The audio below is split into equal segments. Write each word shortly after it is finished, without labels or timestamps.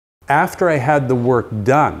After I had the work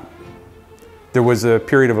done, there was a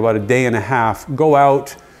period of about a day and a half. Go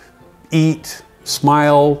out, eat,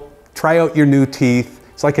 smile, try out your new teeth.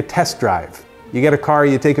 It's like a test drive. You get a car,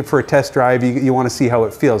 you take it for a test drive, you want to see how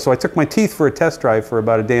it feels. So I took my teeth for a test drive for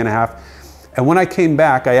about a day and a half. And when I came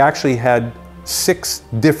back, I actually had 6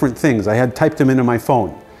 different things. I had typed them into my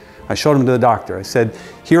phone. I showed them to the doctor. I said,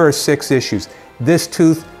 here are 6 issues. This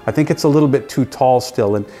tooth, I think it's a little bit too tall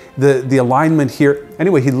still. And the alignment here.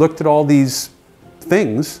 Anyway, he looked at all these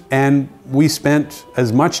things and we spent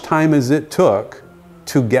as much time as it took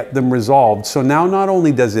to get them resolved. So now not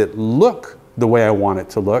only does it look the way I want it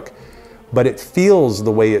to look, but it feels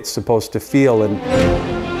the way it's supposed to feel. And